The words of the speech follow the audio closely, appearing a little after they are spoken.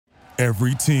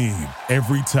Every team,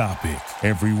 every topic,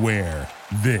 everywhere.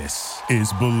 This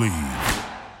is Believe.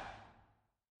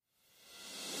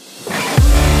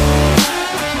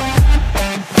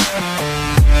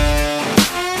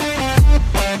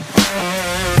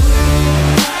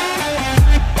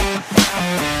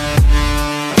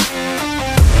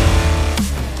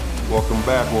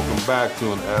 Welcome back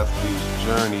to An Athlete's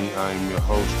Journey. I am your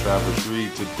host, Travis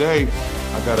Reed. Today,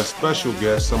 I got a special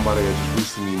guest, somebody I just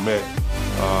recently met,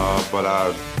 but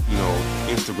I,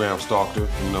 Instagram stalked her,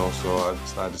 so I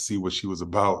decided to see what she was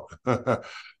about.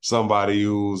 Somebody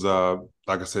who's, like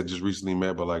I said, just recently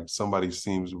met, but somebody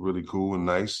seems really cool and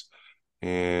nice,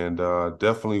 and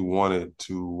definitely wanted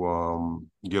to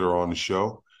get her on the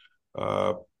show.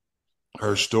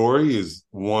 Her story is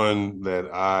one that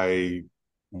I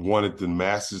wanted the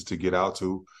masses to get out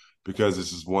to, because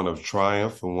this is one of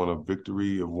triumph and one of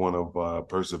victory and one of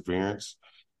perseverance,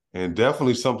 and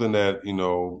definitely something that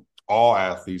all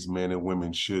athletes, men and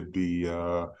women, should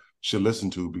listen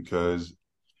to, because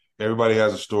everybody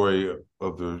has a story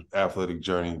of their athletic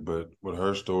journey, but with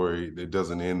her story, it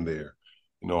doesn't end there.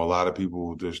 A lot of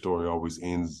people, their story always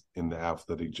ends in the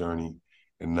athletic journey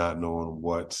and not knowing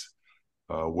what's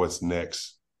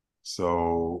next.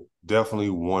 So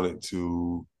definitely wanted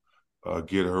to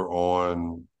get her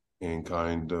on and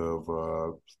kind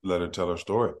of let her tell her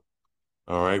story.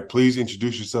 All right. Please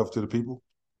introduce yourself to the people.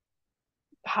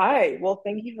 Hi. Well,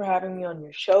 thank you for having me on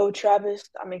your show, Travis.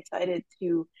 I'm excited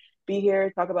to be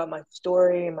here, talk about my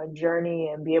story and my journey,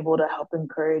 and be able to help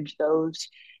encourage those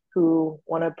who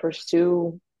want to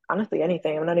pursue, honestly,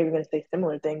 anything. I'm not even going to say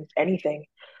similar things, anything.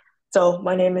 So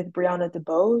my name is Briana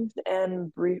Dubose,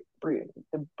 and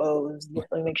Dubose.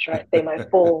 Let me make sure I say my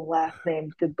full last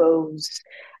name, Dubose.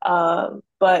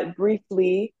 But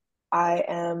briefly, I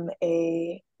am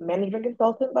a management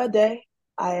consultant by day.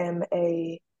 I am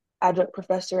a adjunct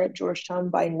professor at Georgetown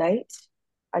by night.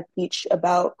 I teach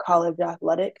about college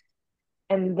athletics.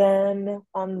 And then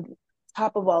on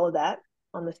top of all of that,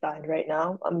 on the side right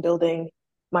now, I'm building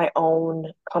my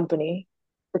own company,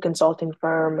 the consulting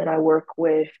firm, and I work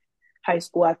with high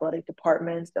school athletic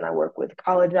departments and I work with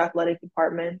college athletic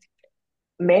departments,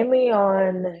 mainly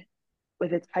on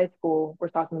with its high school. We're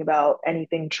talking about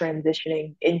anything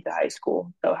transitioning into high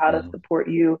school. So how to support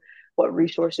you, what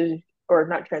resources, or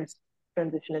not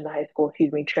transition into high school,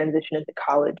 excuse me, transition into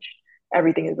college.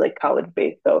 Everything is like college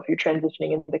based. So if you're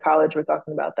transitioning into college, we're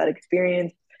talking about that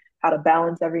experience, how to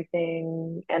balance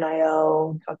everything,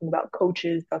 NIL, talking about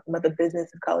coaches, talking about the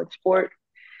business of college sports.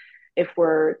 If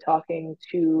we're talking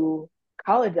to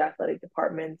college athletic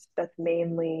departments, that's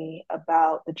mainly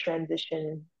about the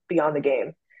transition beyond the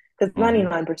game. Because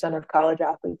 99% of college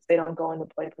athletes, they don't go on to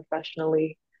play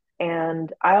professionally.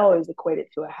 And I always equate it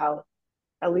to a house.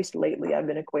 At least lately, I've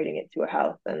been equating it to a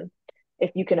house. And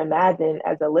if you can imagine,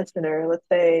 as a listener, let's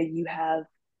say you have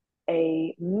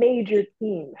a major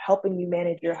team helping you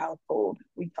manage your household.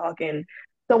 We talking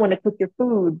someone to cook your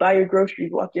food, buy your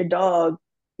groceries, walk your dog,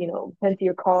 tend to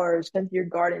your cars, tend to your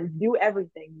gardens, do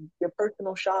everything, your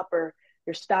personal shopper,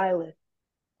 your stylist.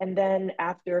 And then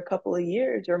after a couple of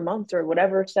years or months or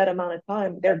whatever set amount of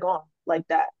time, they're gone like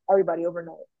that, everybody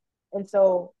overnight. And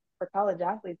so for college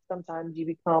athletes, sometimes you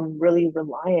become really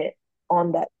reliant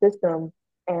on that system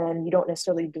and you don't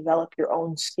necessarily develop your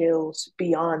own skills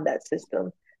beyond that system.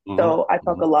 So I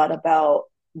talk a lot about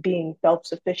being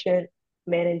self-sufficient,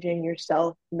 managing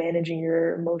yourself, managing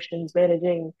your emotions,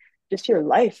 managing just your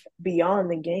life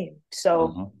beyond the game.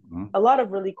 So a lot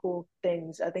of really cool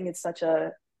things. I think it's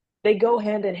they go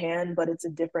hand in hand, but it's a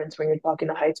difference when you're talking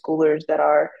to high schoolers that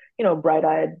are,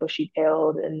 bright-eyed,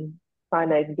 bushy-tailed and trying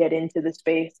to get into the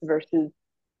space versus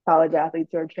college athletes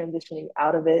who are transitioning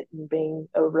out of it and being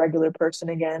a regular person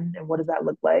again. And what does that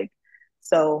look like?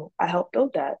 So I help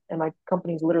build that, and my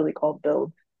company is literally called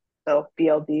Build. So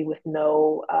BLD with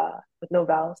no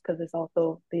vowels, because it's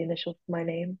also the initials to my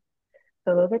name.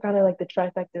 So those are kind of like the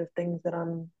trifecta of things that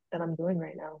I'm doing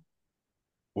right now.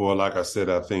 Well, like I said,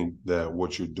 I think that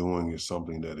what you're doing is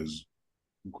something that is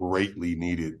greatly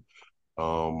needed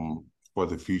for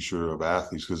the future of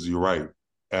athletes, because you're right.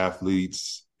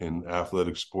 Athletes and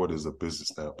athletic sport is a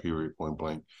business now, period, point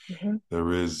blank.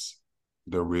 There is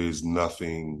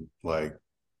nothing like,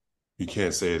 you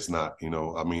can't say it's not,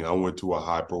 I went to a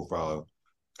high profile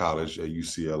college at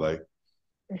UCLA.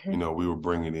 We were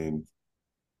bringing in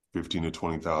 15 to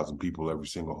 20,000 people every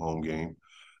single home game.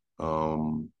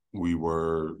 We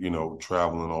were,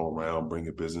 traveling all around,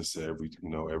 bringing business to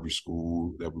every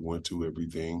school that we went to,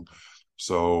 everything.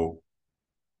 So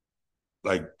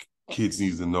kids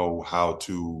need to know how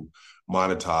to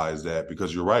monetize that,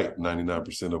 because you're right.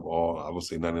 99% of all, I would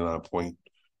say 99.9%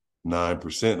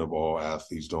 9% of all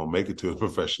athletes don't make it to a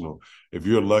professional. If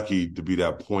you're lucky to be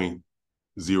that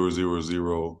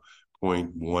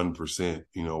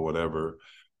 0.000.1%, whatever,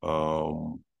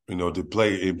 to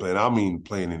play, and I mean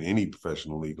playing in any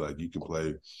professional league, like you can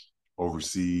play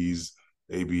overseas,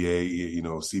 ABA,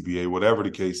 CBA, whatever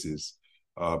the case is,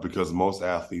 because most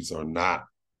athletes are not,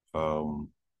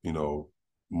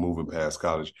 moving past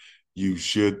college. You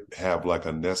should have like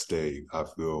a nest egg, I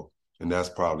feel, and that's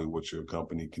probably what your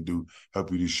company can do,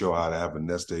 help you to show how to have a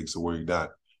nest egg, so where you're not,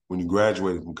 when you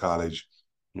graduated from college,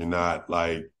 you're not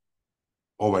like,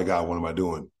 oh my God, what am I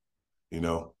doing?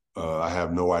 I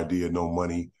have no idea, no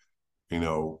money,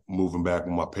 moving back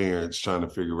with my parents, trying to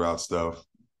figure out stuff.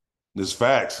 There's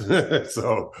facts.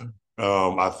 So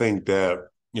I think that,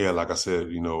 yeah, like I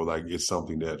said, like it's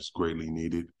something that's greatly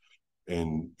needed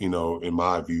and, in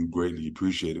my view, greatly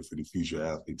appreciated for the future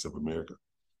athletes of America.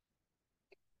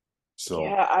 So,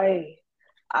 Yeah,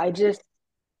 I just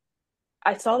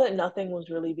I saw that nothing was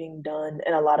really being done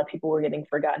and a lot of people were getting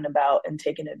forgotten about and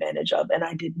taken advantage of, and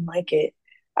I didn't like it.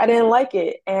 I didn't like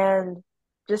it. And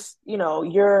just,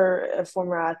 you're a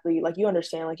former athlete, like you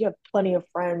understand, like you have plenty of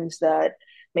friends that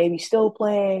maybe still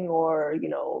playing or,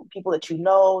 people that you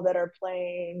know that are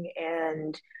playing.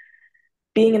 And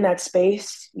being in that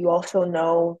space, you also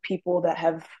know people that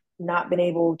have not been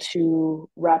able to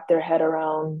wrap their head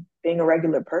around being a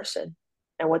regular person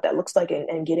and what that looks like,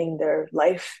 and getting their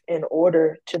life in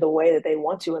order to the way that they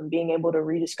want to and being able to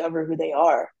rediscover who they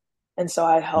are. And so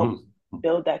I help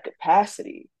build that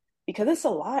capacity because it's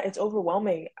a lot. It's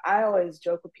overwhelming. I always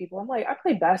joke with people. I'm like, I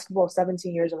played basketball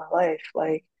 17 years of my life.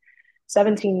 Like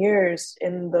 17 years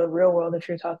in the real world, if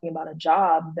you're talking about a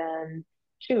job, then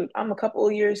shoot, I'm a couple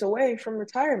of years away from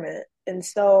retirement. And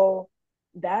so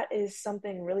that is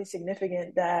something really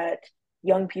significant that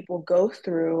young people go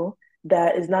through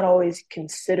that is not always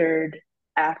considered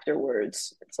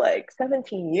afterwards. It's like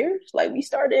 17 years? Like we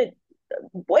started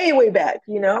way, way back,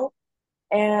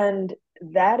 And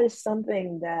that is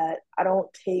something that I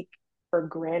don't take for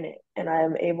granted. And I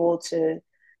am able to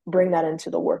bring that into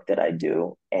the work that I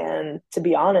do. And to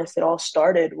be honest, it all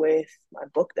started with my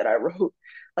book that I wrote.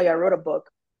 Like I wrote a book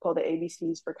called The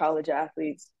ABCs for College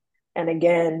Athletes. And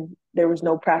again, there was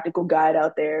no practical guide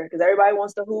out there because everybody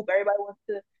wants to hoop, everybody wants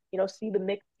to, see the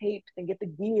mixtapes and get the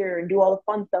gear and do all the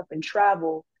fun stuff and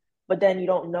travel. But then you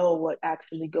don't know what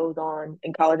actually goes on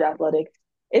in college athletics.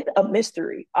 It's a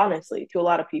mystery, honestly, to a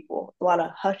lot of people. A lot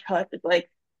of hush hush. It's like,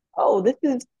 oh, this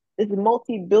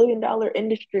multi-billion-dollar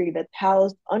industry that's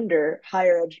housed under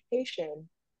higher education.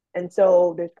 And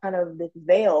so there's kind of this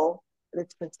veil,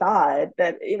 this facade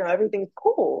that, everything's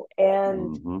cool.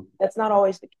 And that's not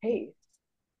always the case.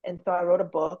 And so I wrote a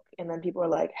book, and then people are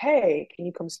like, hey, can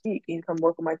you come speak? Can you come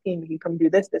work with my team? Can you come do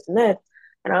this, this, and this?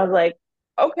 And I was like,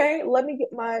 okay, let me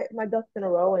get my ducks in a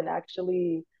row and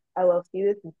actually LLC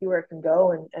this and see where it can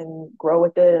go and grow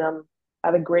with it. And I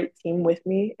have a great team with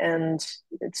me, and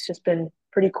it's just been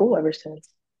pretty cool ever since.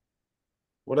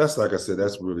 well, that's, like I said,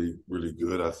 that's really, really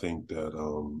good. I think that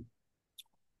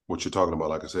what you're talking about,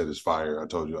 like I said, is fire. I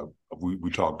told you, we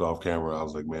talked off camera. I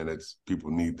was like, man, that's,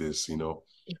 people need this,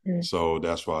 So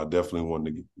that's why I definitely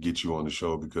wanted to get you on the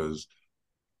show because,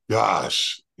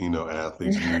 gosh,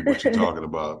 athletes need what you're talking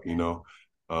about.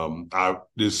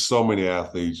 There's so many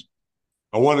athletes.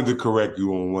 I wanted to correct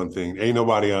you on one thing. Ain't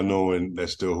nobody I know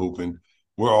that's still hooping.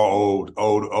 We're all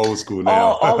old school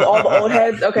now. All the old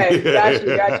heads. Okay, Yeah. got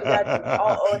you.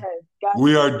 All old heads. Got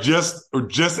We you. are just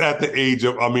at the age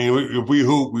of. I mean, if we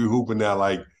hoop, we hooping now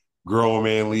like grown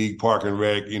man league, park and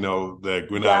rec. Like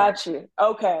we're not. Got you.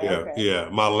 Okay, Yeah, okay. yeah.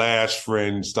 My last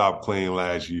friend stopped playing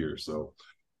last year, so.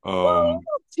 Well,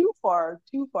 too far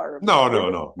No, removed. We're no, just no,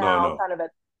 no, now no. kind of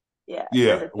at, yeah, we're at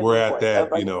Yeah, the we're tipping at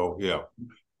point of that. like,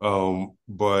 Yeah.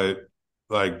 But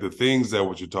like the things that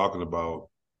what you're talking about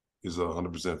is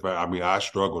 100% fact. I mean, I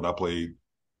struggled. I played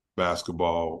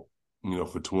basketball,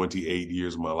 for 28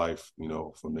 years of my life,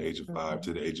 from the age of 5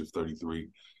 to the age of 33.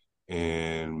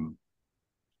 And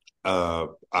I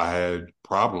had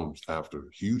problems after,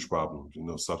 huge problems,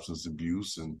 substance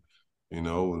abuse and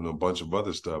a bunch of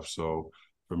other stuff. So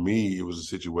for me, it was a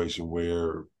situation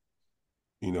where,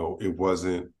 it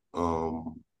wasn't,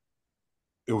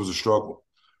 it was a struggle.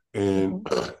 And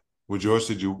with your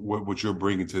what you're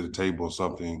bringing to the table is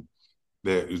something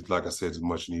that is, like I said, is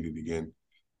much needed again.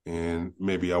 And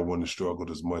maybe I wouldn't have struggled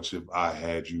as much if I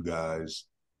had you guys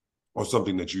or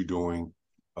something that you're doing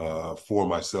for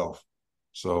myself.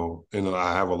 So, and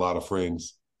I have a lot of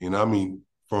friends, and I mean,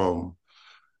 from,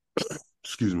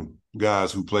 excuse me,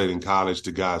 guys who played in college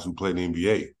to guys who played in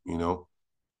the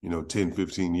NBA, 10,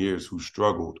 15 years who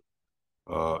struggled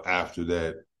after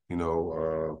that,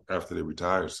 after they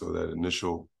retire. So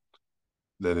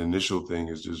that initial thing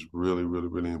is just really, really,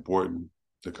 really important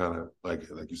to kind of like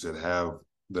you said, have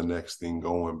the next thing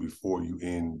going before you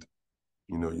end,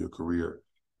 your career.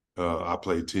 I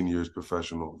played 10 years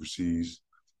professional overseas,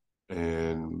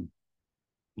 and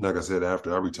like I said,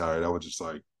 after I retired, I was just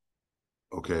like,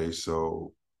 okay,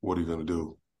 so what are you gonna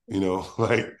do?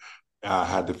 Like I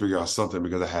had to figure out something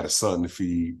because I had a son to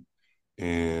feed,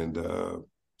 and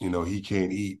he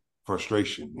can't eat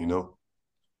frustration,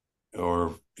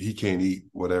 or he can't eat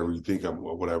whatever you think I'm,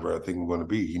 or whatever I think I'm going to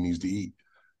be. He needs to eat.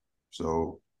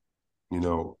 So,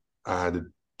 I had to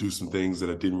do some things that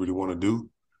I didn't really want to do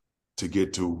to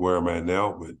get to where I'm at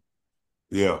now. But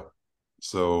yeah,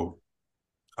 so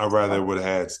I rather would have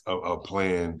had a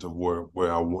plan to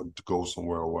where I wanted to go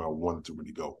somewhere where I wanted to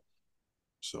really go.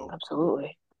 So,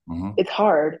 Absolutely. mm-hmm, It's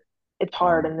hard. It's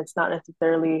hard, mm-hmm. and it's not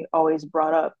necessarily always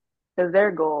brought up because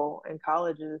their goal in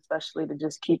college is especially to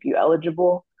just keep you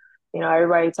eligible.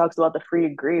 Everybody talks about the free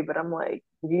degree, but I'm like,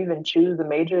 did you even choose the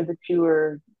major that you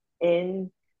were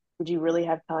in? Did you really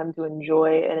have time to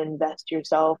enjoy and invest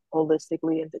yourself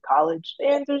holistically into college? The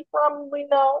answer is probably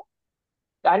no.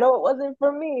 I know it wasn't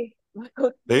for me.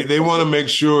 They want to make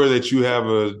sure that you have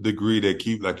a degree that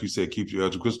like you said, keeps you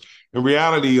eligible. Because in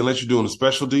reality, unless you're doing a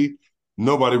specialty,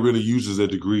 nobody really uses a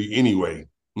degree anyway.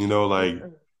 Like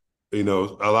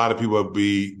Mm-mm. a lot of people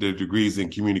be their degrees in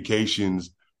communications,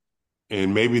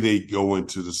 and maybe they go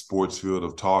into the sports field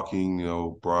of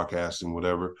talking, broadcasting,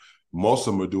 whatever. Most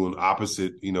of them are doing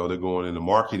opposite. They're going into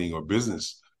marketing or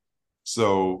business.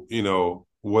 So,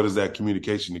 what is that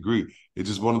communication degree? It's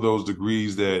just one of those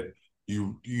degrees that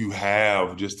you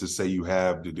have just to say you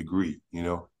have the degree. They're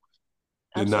not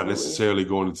Absolutely. necessarily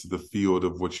going into the field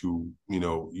of what you're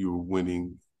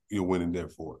winning there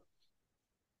for.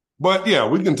 But yeah,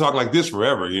 we can talk like this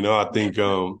forever. I think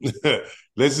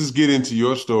let's just get into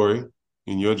your story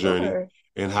and your journey Sure.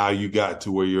 and how you got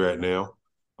to where you're at now.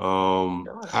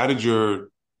 Sure. How did your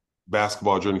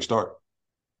basketball journey start?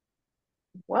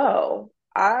 Well,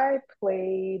 I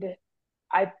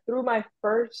threw my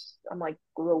first, I'm like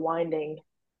rewinding.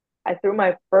 I threw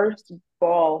my first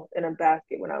ball in a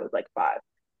basket when I was like 5.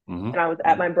 And I was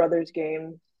at Mm-hmm. my brother's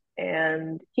game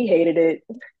and he hated it.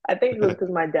 I think it was because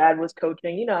my dad was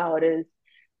coaching. You know how it is,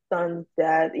 son's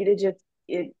dad.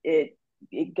 It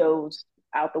goes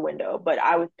out the window. But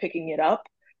I was picking it up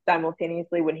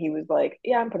simultaneously when he was like,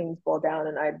 yeah, I'm putting this ball down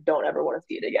and I don't ever want to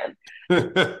see it again.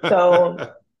 So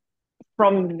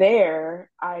from there,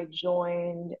 I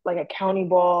joined like a county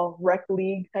ball rec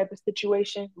league type of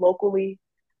situation locally.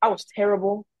 I was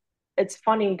terrible. It's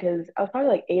funny because I was probably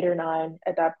like 8 or 9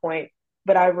 at that point,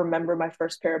 but I remember my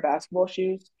first pair of basketball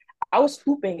shoes. I was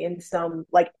hooping in some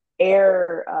like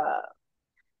air,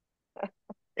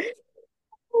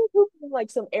 like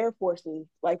some Air Forces,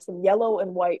 like some yellow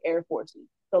and white Air Forces.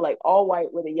 So like all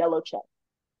white with a yellow check.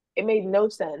 It made no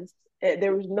sense.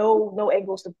 There was no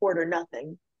ankle support or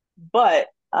nothing, but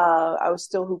I was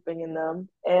still hooping in them,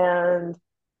 and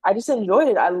I just enjoyed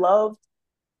it. I loved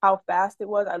how fast it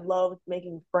was. I loved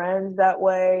making friends that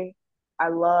way. I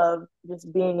loved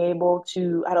just being able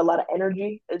to. I had a lot of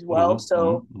energy as well. Mm-hmm,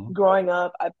 So mm-hmm, growing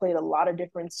up, I played a lot of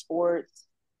different sports.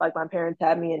 Like my parents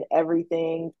had me in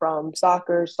everything from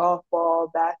soccer,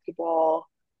 softball, basketball,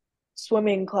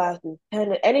 swimming classes,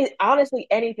 tennis, honestly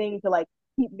anything to like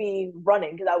keep me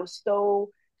running because I was so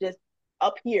just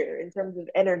up here in terms of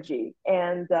energy.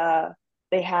 And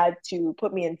they had to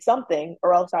put me in something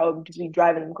or else I would just be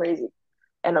driving them crazy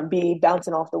and I'd be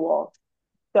bouncing off the wall.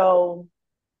 So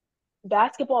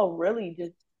basketball really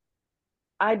just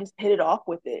I just hit it off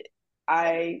with it.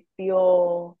 I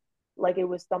feel like it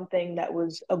was something that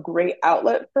was a great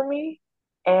outlet for me.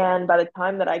 And by the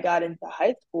time that I got into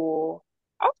high school,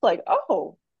 I was like,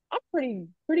 oh, I'm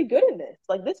pretty good in this.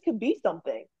 Like this could be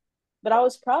something. But I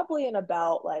was probably in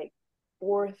about like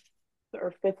fourth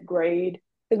or fifth grade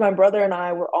because my brother and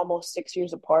I were almost 6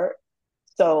 years apart.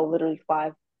 So literally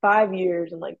five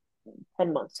years and like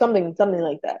 10 months, something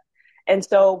like that. And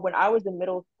so when I was in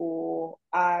middle school,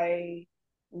 I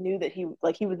knew that he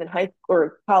was in high school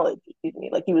or college, excuse me,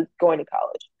 like he was going to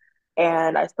college.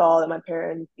 And I saw that my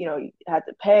parents, had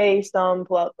to pay some,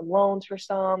 pull out some loans for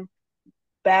some,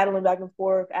 battling back and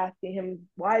forth, asking him,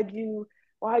 why'd you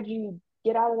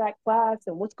get out of that class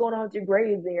and what's going on with your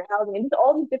grades and your housing and just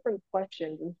all these different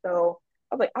questions. And so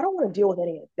I was like, I don't want to deal with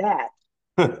any of that.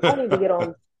 I need to get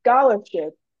on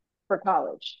scholarship for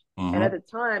college. And at mm-hmm. the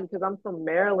time, because I'm from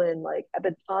Maryland, like at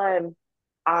the time,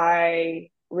 I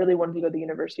really wanted to go to the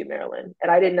University of Maryland. And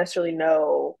I didn't necessarily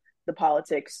know the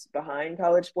politics behind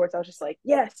college sports. I was just like,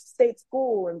 yes, state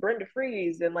school and Brenda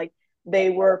Freeze and like they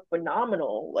were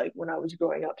phenomenal like when I was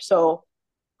growing up. So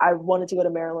I wanted to go to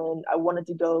Maryland. I wanted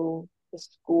to go to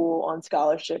school on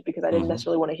scholarship because I didn't Hmm.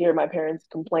 necessarily want to hear my parents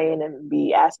complain and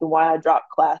be asking why I dropped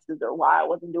classes or why I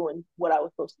wasn't doing what I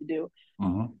was supposed to do.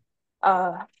 Hmm.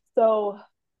 Uh, so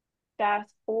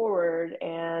fast forward,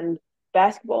 and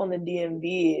basketball in the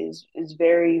DMV is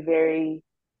very, very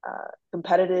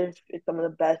competitive. It's some of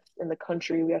the best in the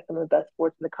country. We have some of the best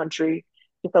sports in the country.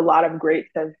 Just a lot of greats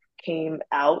have came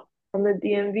out from the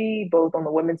DMV, both on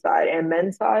the women's side and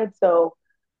men's side. So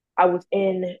I was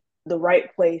in the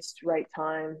right place, right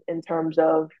time in terms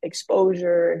of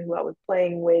exposure and who I was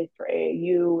playing with for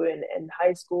AAU and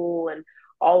high school and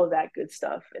all of that good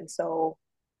stuff. And so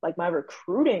like my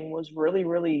recruiting was really,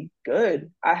 really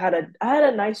good. I had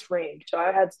a nice range. So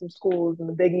I had some schools in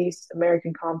the Big East,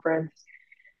 American Conference,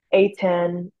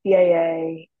 A10,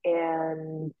 CAA,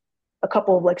 and a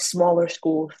couple of like smaller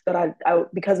schools that I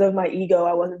because of my ego,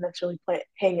 I wasn't necessarily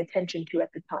paying attention to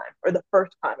at the time or the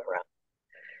first time around.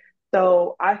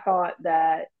 So I thought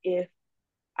that if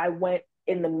I went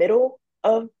in the middle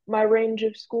of my range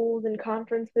of schools and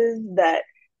conferences, that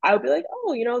I would be like,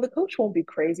 oh, the coach won't be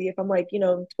crazy. If I'm like,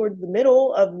 towards the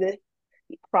middle of this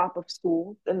crop of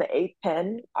schools in the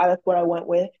A10, that's what I went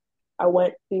with. I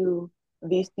went to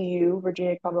VCU,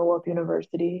 Virginia Commonwealth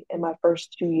University, in my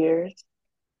first 2 years.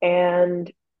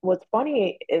 And what's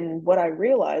funny and what I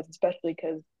realized, especially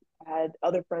because I had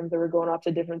other friends that were going off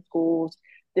to different schools,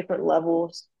 different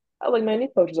levels, I was like, man, these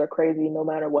coaches are crazy no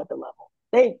matter what the level.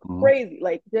 They Hmm. crazy.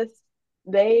 Like just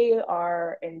they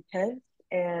are intense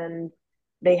and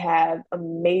they have a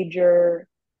major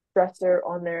stressor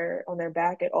on their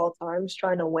back at all times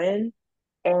trying to win.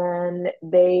 And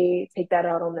they take that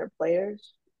out on their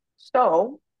players.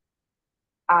 So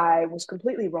I was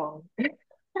completely wrong.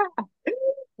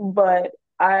 But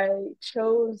I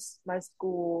chose my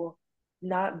school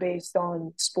not based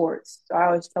on sports. So I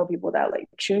always tell people that like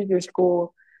choose your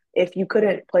school if you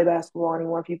couldn't play basketball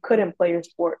anymore, if you couldn't play your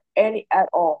sport any at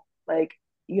all, like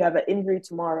you have an injury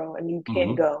tomorrow and you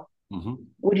can't Hmm. go, Hmm.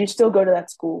 would you still go to that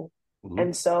school? Hmm.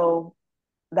 And so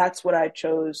that's what I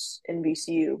chose in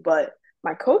VCU. But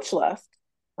my coach left.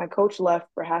 My coach left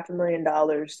for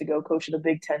 $500,000 to go coach at a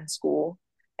Big Ten school.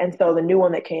 And so the new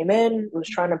one that came in was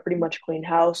trying to pretty much clean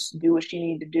house, do what she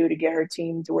needed to do to get her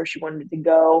team to where she wanted to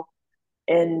go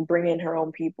and bring in her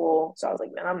own people. So I was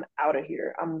like, man, I'm out of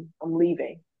here. I'm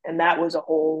leaving. And that was a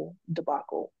whole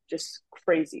debacle, just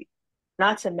crazy.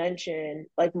 Not to mention,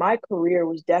 like my career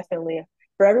was definitely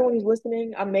for everyone who's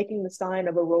listening, I'm making the sign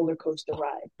of a roller coaster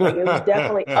ride. Like it was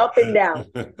definitely up and down.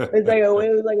 It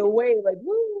was like a wave, like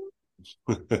woo,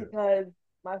 because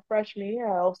my freshman year,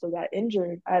 I also got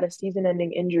injured. I had a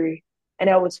season-ending injury, and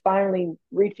I was finally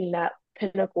reaching that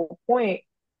pinnacle point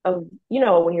of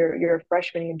when you're a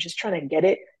freshman, you're just trying to get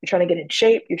it. You're trying to get in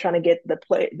shape. You're trying to get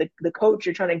the coach.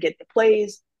 You're trying to get the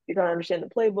plays. You're trying to understand the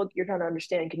playbook. You're trying to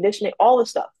understand conditioning, all the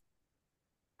stuff.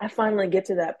 I finally get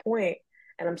to that point,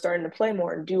 and I'm starting to play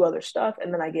more and do other stuff,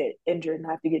 and then I get injured and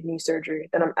have to get knee surgery.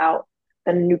 Then I'm out.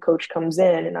 Then a new coach comes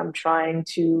in, and I'm trying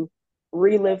to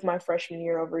relive my freshman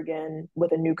year over again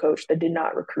with a new coach that did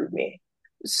not recruit me.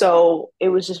 So it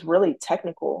was just really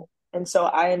technical. And so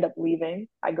I end up leaving.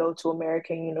 I go to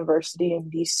American University in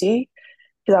DC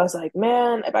because I was like,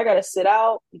 man, if I got to sit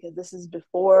out, because this is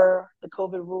before the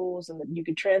COVID rules and that you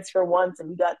could transfer once and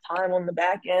you got time on the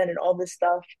back end and all this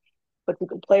stuff, but you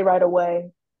can play right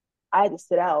away. I had to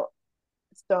sit out.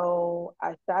 So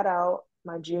I sat out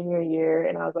my junior year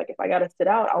and I was like, if I got to sit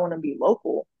out, I want to be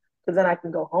local because then I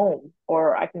can go home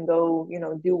or I can go,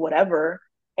 do whatever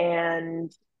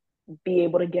and be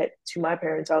able to get to my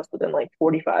parents' house within like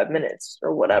 45 minutes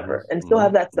or Hmm. whatever and still Hmm.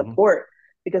 have that Hmm. support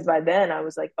because by then I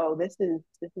was like, oh, this is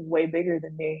way bigger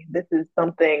than me. This is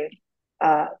something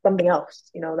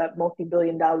else, that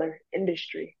multi-billion-dollar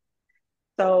industry.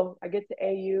 So I get to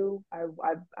AU,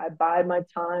 I bide my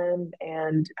time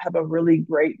and have a really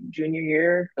great junior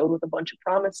year filled with a bunch of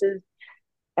promises.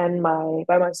 And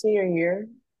by my senior year,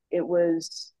 it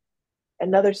was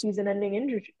another season-ending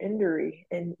injury.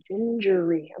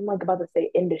 I'm like about to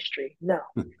say industry, no,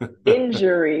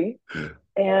 injury,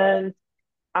 and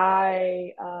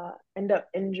I end up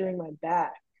injuring my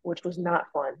back, which was not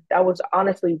fun. That was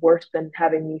honestly worse than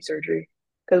having knee surgery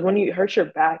because when you hurt your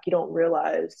back, you don't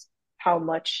realize how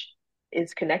much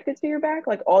is connected to your back.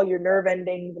 Like all your nerve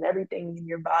endings and everything in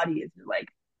your body is like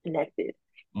connected.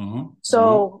 Hmm. Hmm.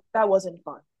 So that wasn't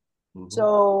fun. Hmm.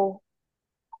 So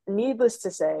needless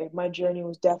to say, my journey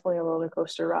was definitely a roller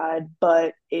coaster ride,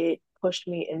 but it pushed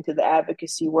me into the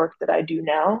advocacy work that I do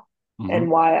now and Hmm.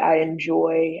 why I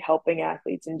enjoy helping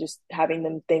athletes and just having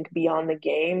them think beyond the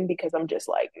game because I'm just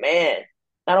like, man,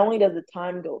 not only does the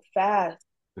time go fast,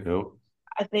 Yep.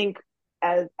 I think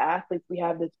as athletes, we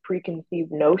have this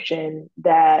preconceived notion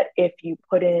that if you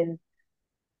put in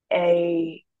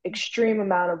a extreme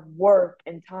amount of work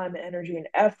and time and energy and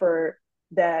effort,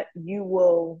 that you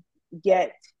will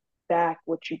get back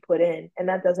what you put in. And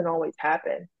that doesn't always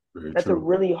happen. Very That's a true.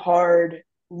 really hard,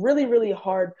 really, really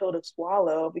hard pill to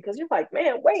swallow because you're like,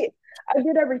 man, wait, I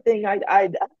did everything. I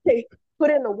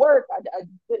put in the work. I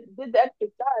did the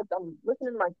exercise. I'm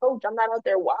listening to my coach. I'm not out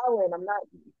there wilding. I'm not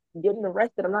getting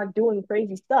arrested. I'm not doing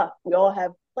crazy stuff. We all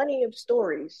have plenty of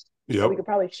stories that we Yep. could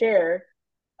probably share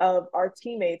of our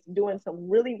teammates doing some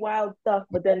really wild stuff,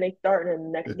 but then they start in the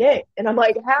next game. And I'm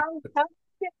like, how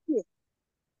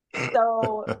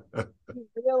so you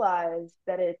realize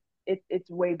that it's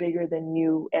way bigger than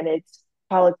you, and it's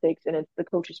politics, and it's the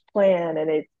coach's plan, and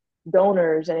it's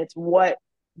donors, and it's what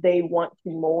they want to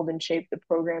mold and shape the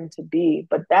program to be.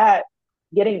 But that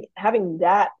having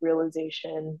that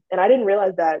realization, and I didn't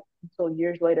realize that until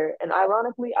years later. And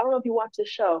ironically, I don't know if you watch this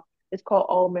show. It's called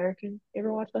All American. You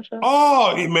ever watch that show?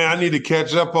 Oh man, I need to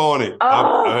catch up on it.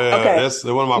 Oh, okay. That's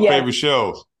one of my Yes. favorite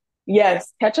shows.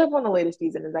 Yes, catch up on the latest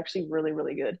season is actually really,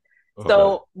 really good. Okay.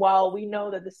 So while we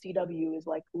know that the CW is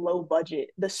like low budget,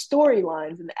 the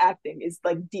storylines and the acting is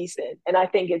like decent. And I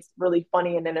think it's really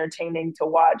funny and entertaining to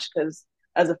watch because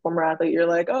as a former athlete, you're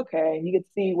like, okay, you can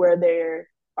see where there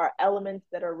are elements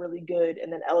that are really good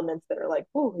and then elements that are like,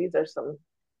 oh, these are some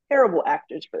terrible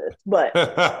actors for this. But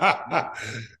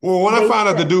Well, when I they found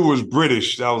out the said, dude was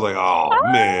British, I was like, oh ah,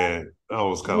 man, that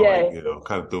was kind of like, yeah,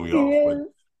 kind of threw me he off. But is.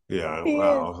 yeah, He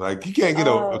I is. was like, you can't get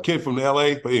a Uh, kid from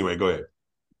LA. But anyway, go ahead.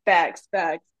 Facts,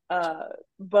 facts.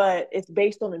 But it's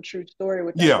based on a true story,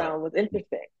 which I Yeah. found was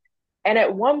interesting. And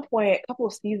at one point, a couple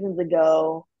of seasons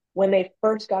ago, when they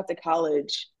first got to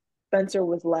college, Spencer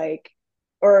was like,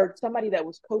 or somebody that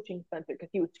was coaching Spencer because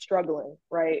he was struggling,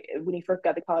 right? When he first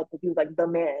got to college, because he was like the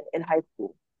man in high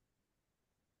school.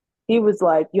 He was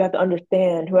like, you have to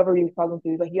understand, whoever he was talking to,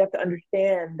 he was like, you have to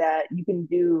understand that you can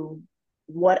do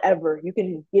whatever, you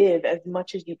can give as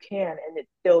much as you can, and it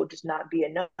still just not be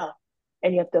enough.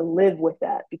 And you have to live with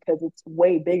that because it's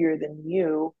way bigger than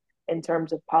you in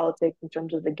terms of politics, in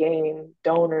terms of the game,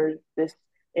 donors, this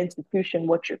institution,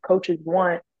 what your coaches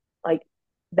want. Like,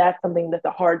 that's something that's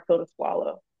a hard pill to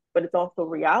swallow. But it's also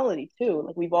reality too.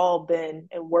 Like, we've all been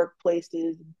in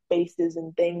workplaces, spaces,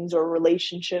 and things or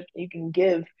relationships. You can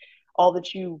give all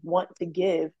that you want to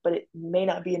give, but it may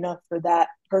not be enough for that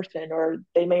person, or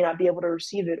they may not be able to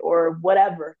receive it, or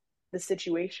whatever the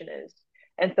situation is.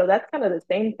 And so that's kind of the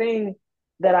same thing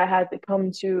that I had to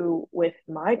come to with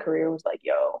my career was like,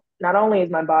 yo, not only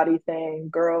is my body saying,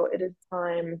 girl, it is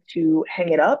time to hang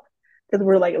it up because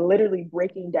we're like literally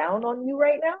breaking down on you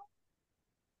right now.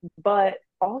 But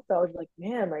also, I was like,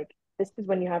 man, like this is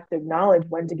when you have to acknowledge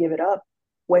when to give it up,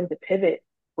 when to pivot.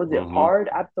 Was it Hmm. hard?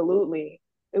 Absolutely.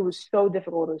 It was so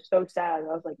difficult. It was so sad.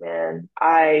 I was like, man,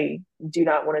 I do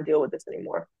not want to deal with this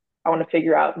anymore. I want to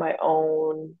figure out my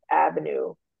own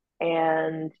avenue.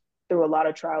 And through a lot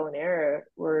of trial and error,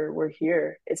 we're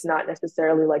here. It's not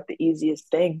necessarily like the easiest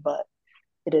thing, but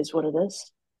it is what it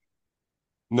is.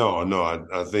 No, no,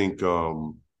 I think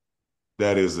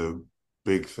that is a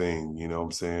big thing. You know what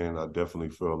I'm saying? I definitely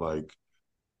feel like,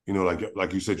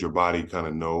 like you said, your body kind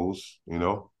of knows,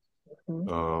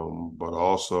 Mhm. but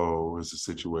also it's a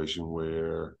situation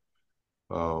where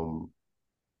um,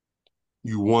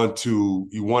 you want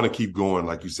to keep going,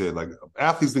 like you said. Like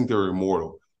athletes think they're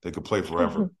immortal; they could play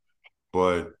forever,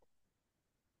 but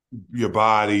your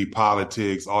body,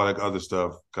 politics, all that other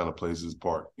stuff kind of plays its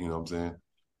part. You know what I'm saying?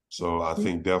 So I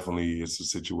think definitely it's a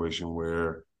situation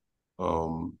where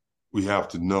um, we have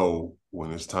to know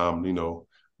when it's time.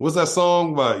 What's that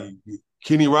song by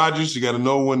Kenny Rogers? You got to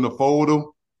know when to fold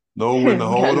them, know when to gotta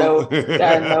hold know,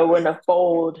 gotta them. know when to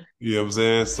fold. You know what I'm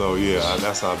saying? So yeah,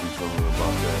 that's how I be feeling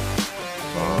about that.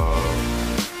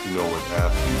 With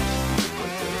athletes, things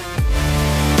like that.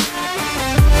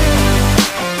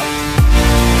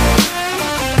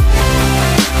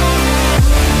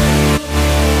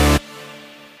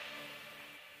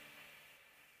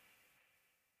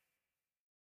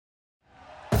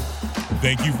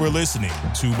 Thank you for listening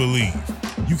to Believe.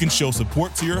 You can show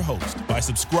support to your host by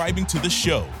subscribing to the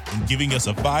show and giving us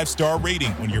a 5-star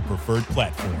rating on your preferred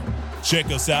platform. Check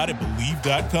us out at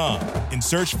Believe.com and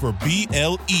search for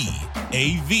BLEAV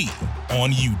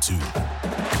on YouTube.